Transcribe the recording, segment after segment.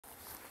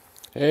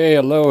Hey,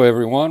 hello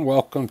everyone.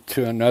 Welcome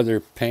to another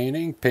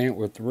painting, Paint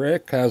with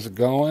Rick. How's it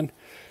going?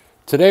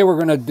 Today I'm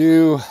going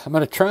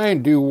to try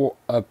and do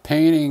a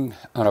painting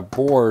on a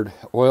board,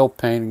 oil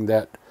painting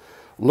that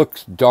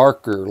looks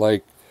darker,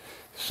 like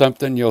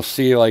something you'll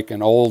see like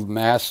an old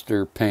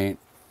master paint.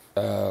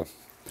 I'm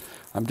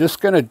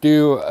just going to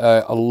do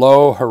a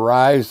low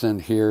horizon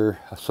here,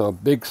 so a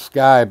big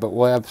sky, but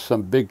we'll have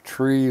some big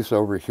trees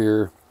over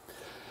here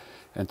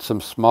and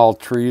some small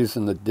trees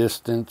in the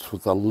distance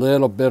with a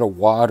little bit of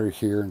water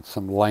here and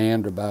some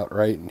land about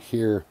right in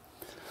here.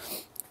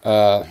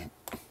 So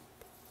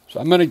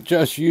I'm going to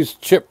just use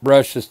chip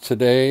brushes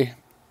today,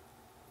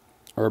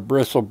 or a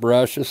bristle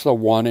brush. This is a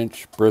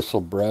 1-inch bristle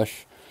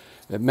brush.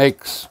 It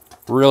makes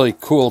really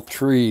cool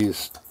tree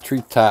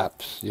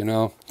tops, you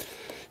know.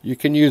 You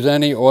can use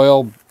any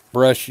oil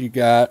brush you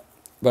got,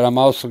 but I'm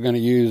also going to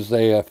use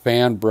a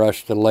fan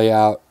brush to lay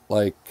out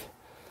like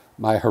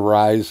my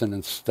horizon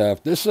and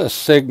stuff. This is a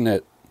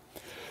Signet.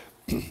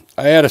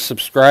 I had a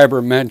subscriber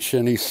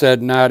mention, he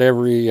said not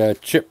every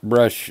chip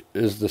brush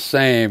is the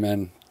same,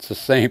 and it's the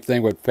same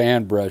thing with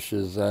fan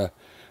brushes.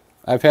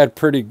 I've had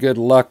pretty good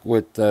luck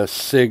with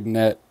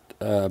Signet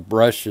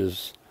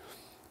brushes.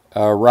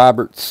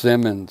 Robert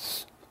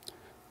Simmons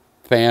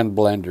fan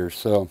blender.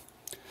 So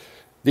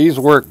these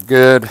work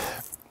good.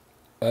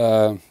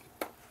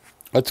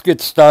 Let's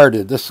get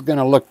started. This is going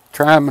to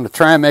I'm going to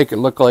try and make it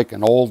look like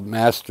an old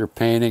master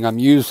painting. I'm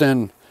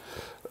using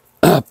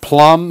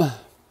plum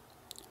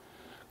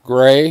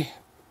gray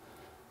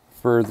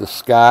for the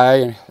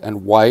sky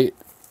and white,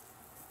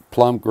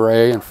 plum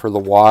gray, and for the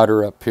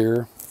water up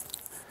here.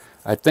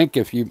 I think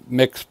if you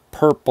mix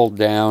purple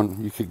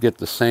down, you could get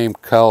the same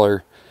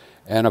color.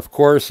 And of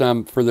course,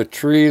 for the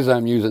trees,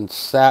 I'm using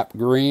sap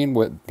green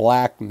with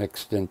black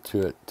mixed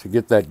into it to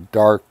get that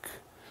dark,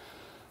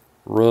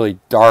 really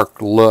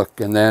dark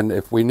look. And then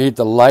if we need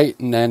to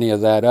lighten any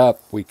of that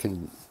up, we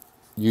can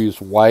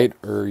use white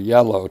or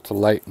yellow to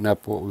lighten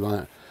up what we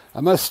want.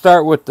 I'm going to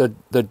start with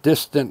the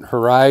distant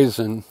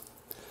horizon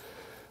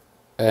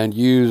and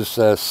use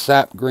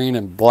sap green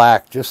and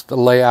black just to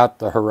lay out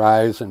the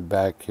horizon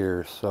back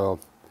here. So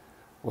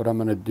what I'm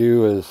going to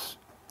do is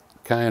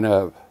kind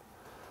of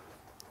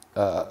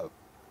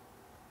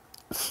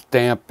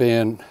stamp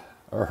in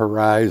a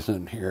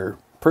horizon here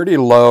pretty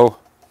low.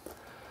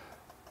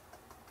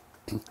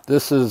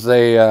 This is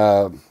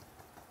a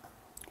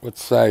what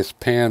size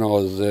panel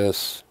is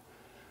this?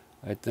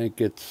 I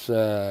think it's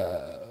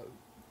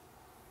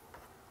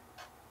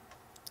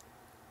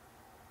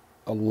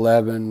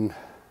 11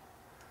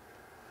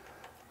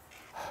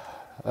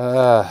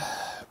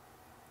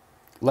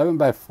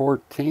 by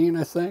 14,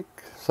 I think,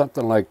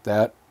 something like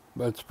that,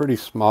 but it's pretty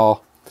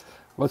small.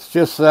 Let's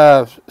just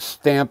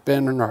stamp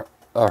in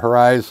a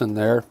horizon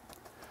there.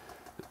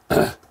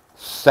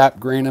 Sap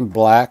green and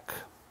black,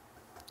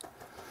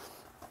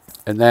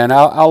 and then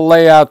I'll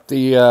lay out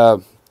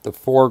the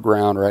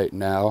foreground right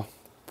now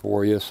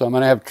for you. So I'm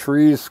going to have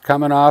trees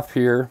coming off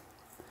here,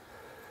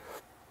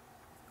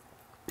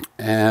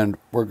 and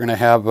we're going to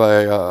have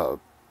a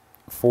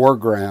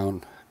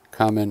foreground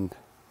coming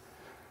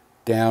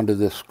down to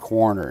this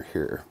corner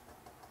here,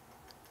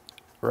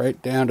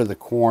 right down to the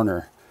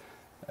corner,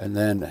 and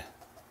then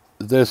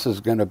this is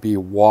going to be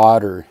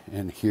water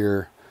in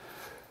here.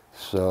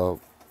 So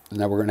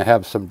now we're going to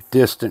have some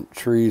distant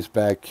trees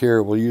back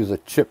here. We'll use a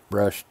chip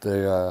brush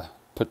to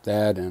put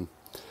that in.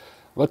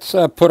 Let's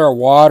put our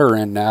water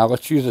in now.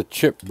 Let's use a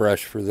chip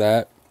brush for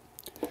that.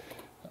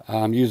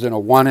 I'm using a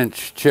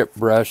 1-inch chip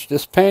brush.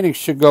 This painting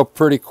should go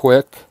pretty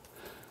quick.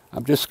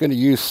 I'm just going to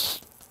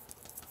use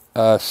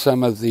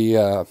some of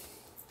the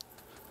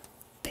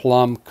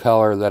plum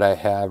color that I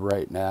have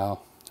right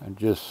now and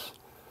just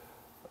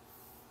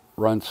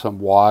run some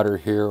water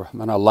here. I'm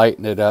going to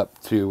lighten it up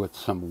too with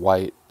some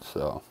white.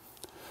 So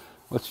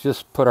let's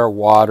just put our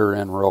water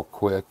in real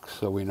quick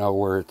so we know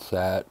where it's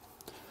at.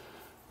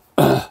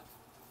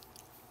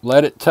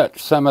 Let it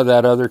touch some of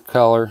that other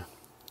color.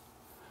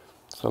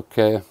 It's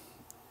okay.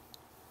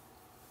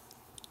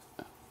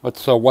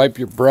 Let's wipe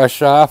your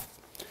brush off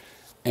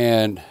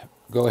and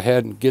go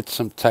ahead and get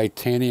some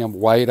titanium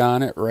white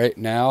on it right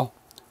now.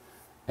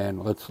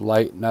 And let's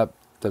lighten up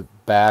the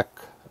back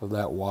of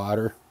that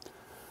water.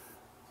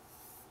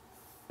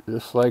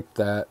 Just like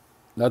that.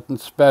 Nothing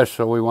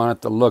special. We want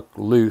it to look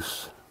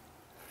loose.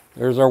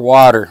 There's our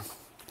water.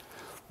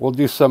 We'll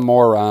do some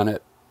more on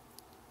it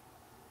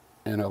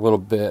in a little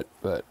bit,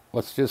 but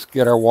let's just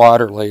get our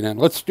water laid in.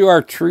 Let's do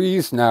our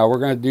trees now. We're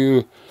going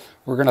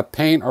to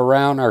paint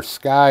around our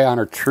sky on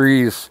our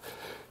trees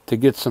to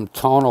get some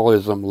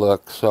tonalism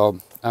look. So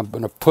I'm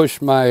going to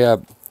push my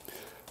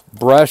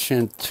brush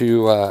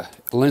into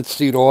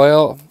linseed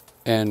oil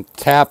and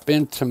tap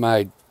into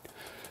my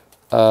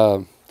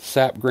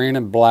sap green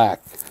and black,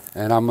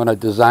 and I'm going to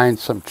design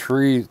some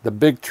trees, the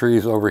big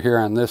trees over here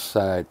on this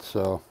side.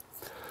 So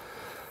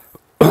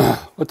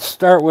let's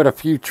start with a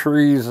few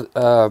trees,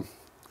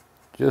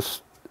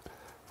 just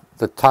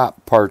the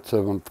top parts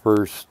of them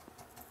first.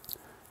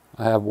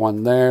 I have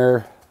one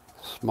there,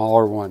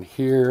 smaller one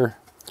here,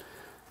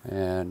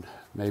 and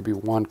maybe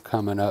one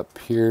coming up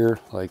here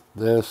like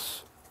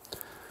this,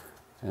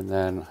 and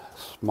then a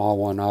small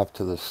one off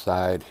to the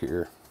side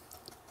here.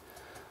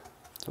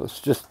 So let's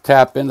just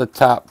tap in the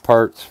top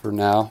parts for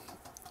now,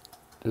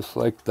 just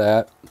like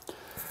that.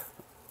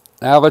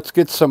 Now let's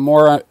get some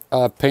more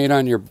paint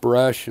on your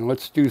brush, and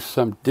let's do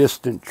some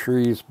distant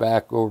trees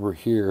back over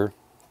here.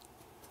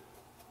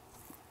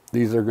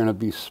 These are going to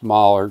be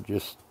smaller,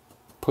 just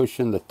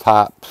pushing the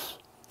tops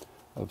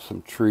of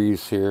some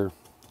trees here.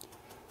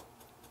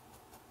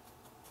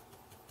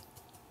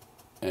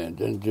 And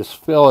then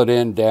just fill it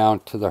in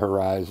down to the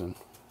horizon.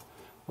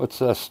 Let's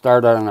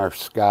start on our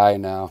sky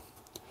now,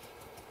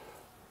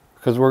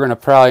 because we're going to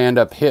probably end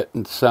up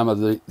hitting some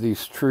of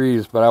these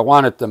trees, but I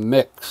want it to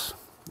mix.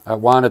 I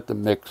want it to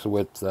mix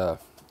with the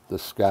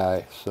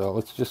sky. So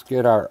let's just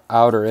get our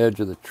outer edge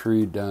of the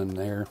tree done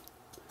there.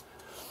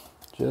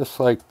 Just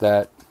like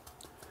that.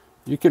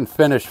 You can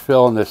finish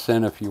filling this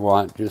in if you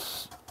want.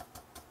 Just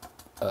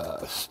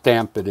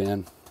stamp it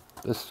in.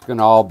 This is going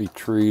to all be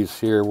trees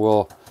here.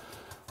 We'll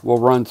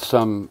run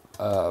some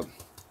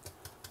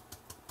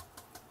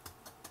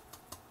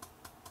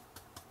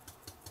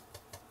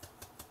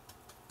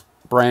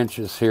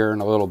branches here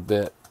in a little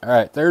bit. All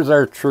right, there's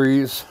our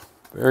trees.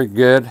 Very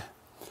good.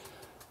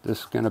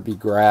 This is going to be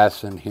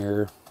grass in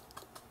here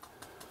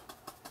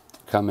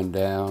coming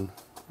down,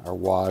 our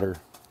water.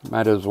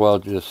 Might as well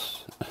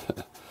just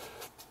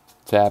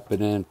tap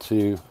it in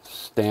too,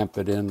 stamp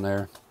it in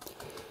there.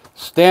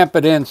 Stamp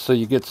it in so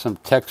you get some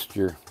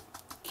texture.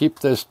 Keep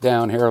this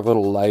down here a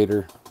little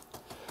lighter.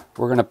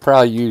 We're going to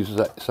probably use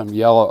some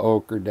yellow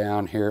ochre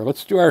down here.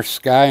 Let's do our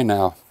sky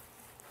now.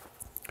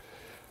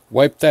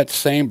 Wipe that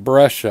same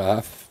brush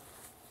off.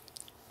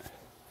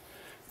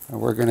 And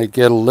we're going to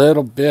get a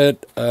little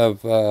bit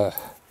of, we're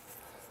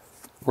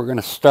going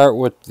to start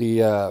with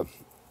the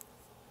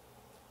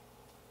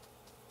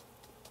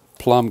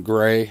plum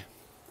gray.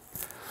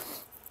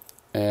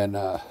 And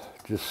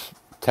just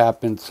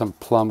tap in some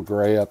plum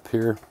gray up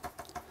here.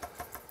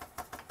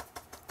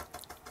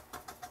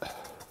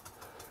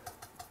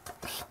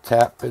 Just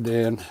tap it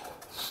in,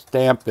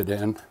 stamp it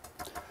in.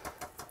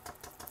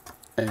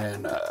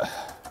 And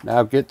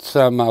now get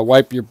some,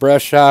 wipe your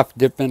brush off,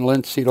 dip in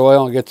linseed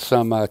oil and get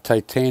some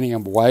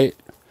titanium white.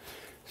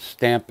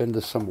 Stamp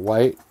into some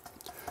white.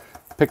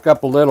 Pick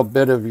up a little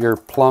bit of your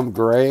plum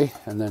gray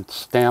and then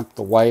stamp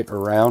the white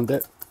around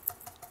it.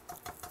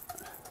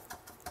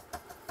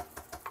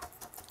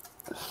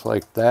 Just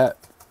like that.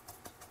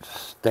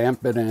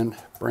 Stamp it in,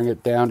 bring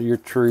it down to your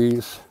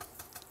trees.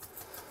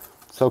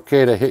 It's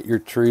okay to hit your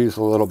trees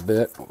a little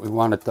bit. We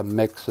want it to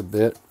mix a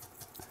bit.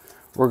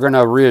 We're going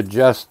to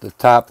readjust the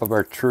top of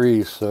our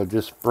trees, so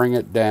just bring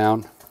it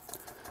down.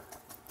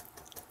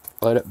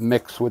 Let it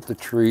mix with the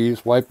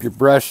trees. Wipe your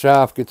brush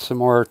off, get some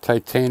more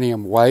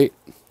titanium white.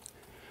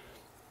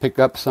 Pick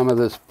up some of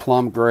this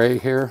plum gray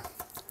here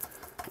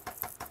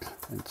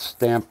and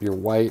stamp your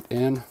white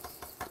in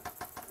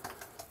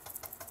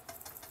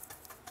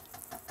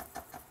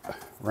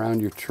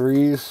around your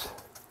trees.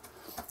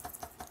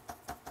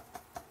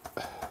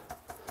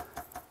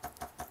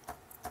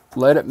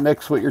 Let it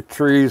mix with your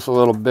trees a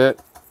little bit.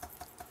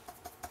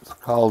 It's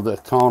called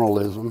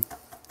tonalism.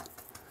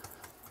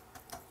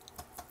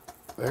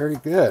 Very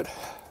good.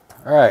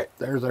 All right,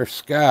 there's our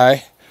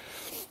sky.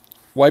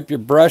 Wipe your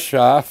brush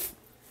off.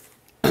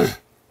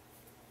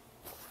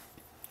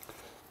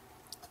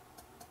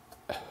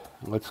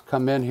 Let's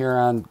come in here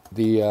on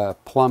the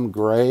plum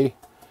gray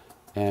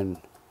and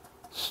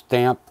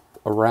stamp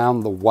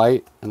around the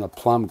white and the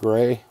plum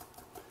gray.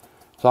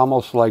 It's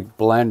almost like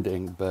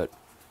blending, but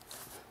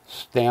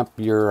stamp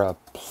your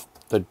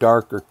the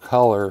darker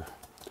color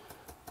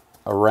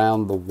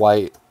around the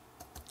white.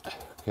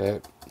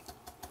 Okay,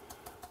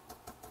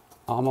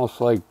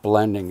 almost like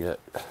blending it.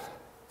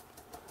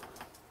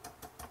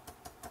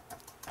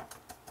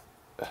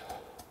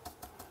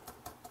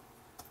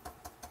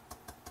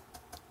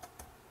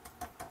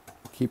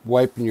 Keep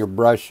wiping your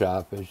brush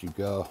off as you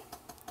go.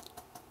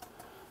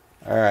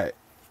 All right,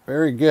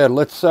 very good.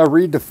 Let's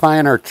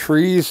redefine our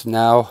trees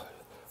now.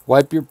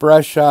 Wipe your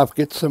brush off,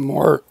 get some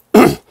more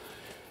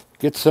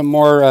get some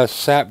more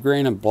sap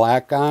green and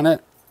black on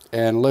it,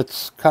 and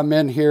let's come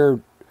in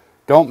here.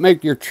 Don't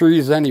make your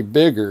trees any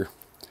bigger.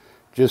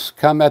 Just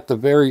come at the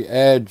very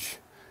edge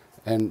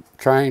and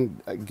try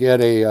and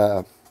get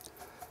a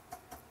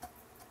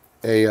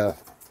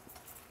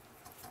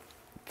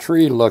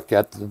tree look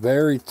at the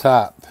very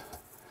top.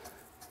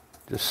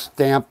 Just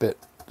stamp it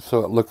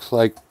so it looks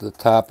like the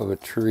top of a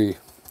tree.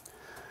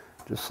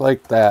 Just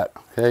like that.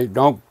 Okay,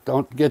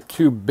 don't get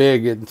too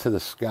big into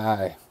the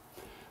sky.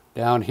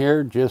 Down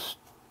here, just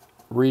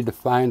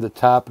redefine the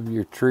top of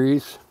your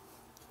trees.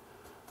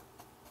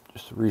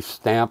 Just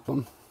restamp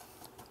them.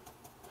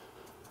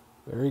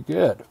 Very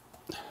good.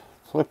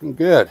 It's looking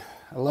good.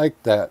 I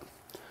like that.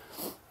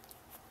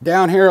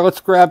 Down here, let's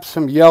grab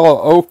some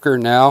yellow ochre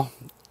now.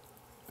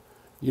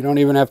 You don't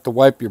even have to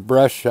wipe your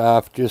brush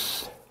off.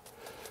 Just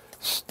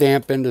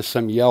stamp into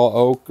some yellow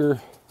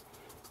ochre.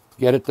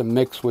 Get it to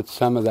mix with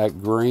some of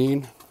that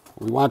green.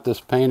 We want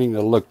this painting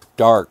to look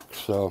dark,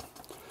 so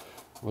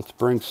Let's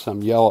bring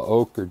some yellow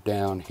ochre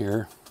down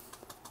here.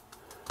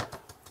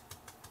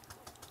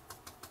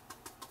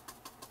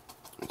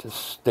 Just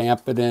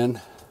stamp it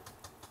in.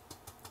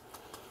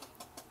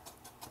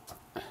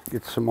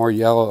 Get some more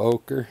yellow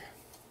ochre.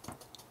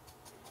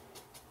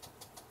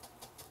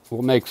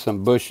 We'll make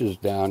some bushes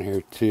down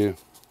here too.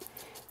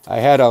 I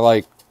had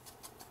to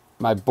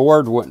my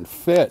board wouldn't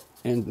fit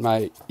in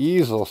my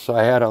easel, so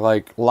I had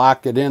to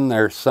lock it in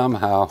there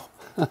somehow.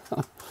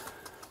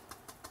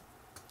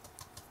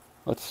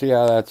 Let's see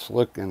how that's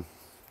looking.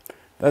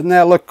 Doesn't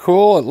that look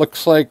cool? It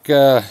looks like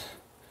I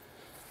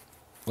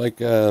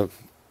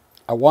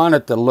want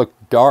it to look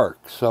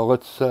dark. So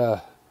let's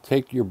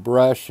take your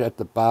brush at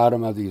the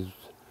bottom of these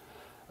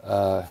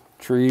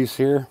trees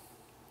here,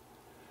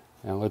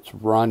 and let's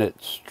run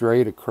it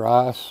straight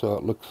across so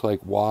it looks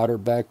like water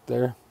back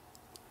there.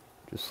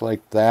 Just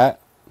like that.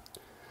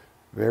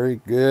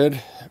 Very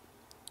good.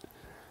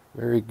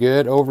 Very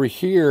good. Over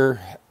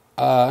here,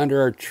 under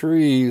our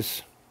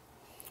trees,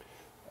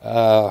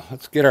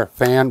 let's get our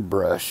fan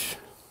brush.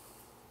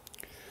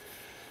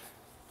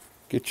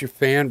 Get your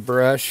fan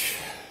brush.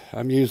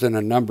 I'm using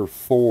a number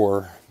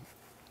 4.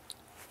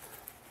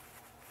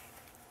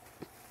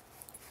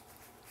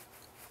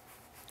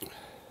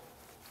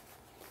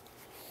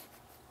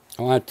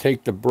 I want to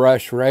take the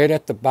brush right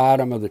at the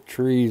bottom of the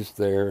trees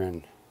there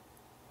and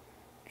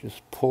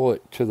just pull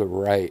it to the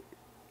right.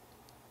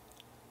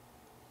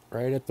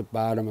 Right at the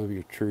bottom of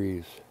your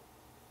trees.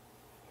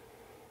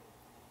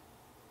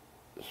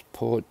 Just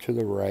pull it to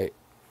the right.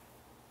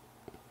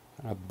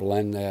 I'll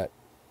blend that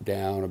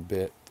down a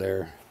bit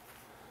there.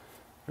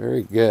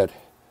 Very good.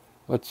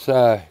 Let's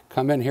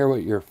come in here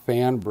with your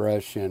fan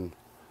brush and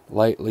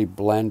lightly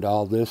blend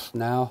all this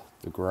now,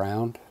 the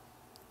ground.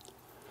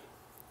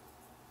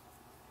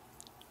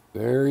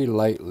 Very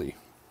lightly.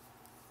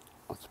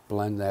 Let's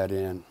blend that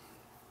in.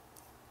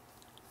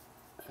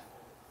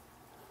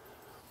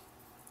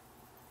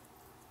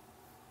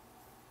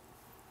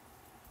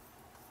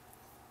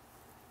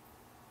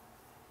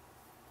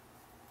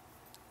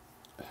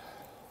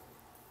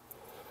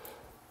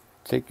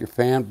 Take your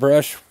fan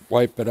brush,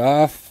 wipe it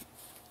off.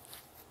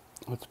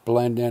 Let's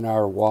blend in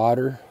our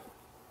water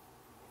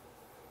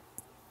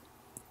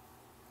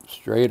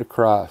straight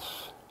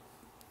across.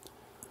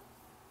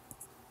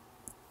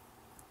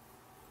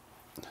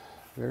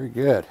 Very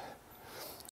good.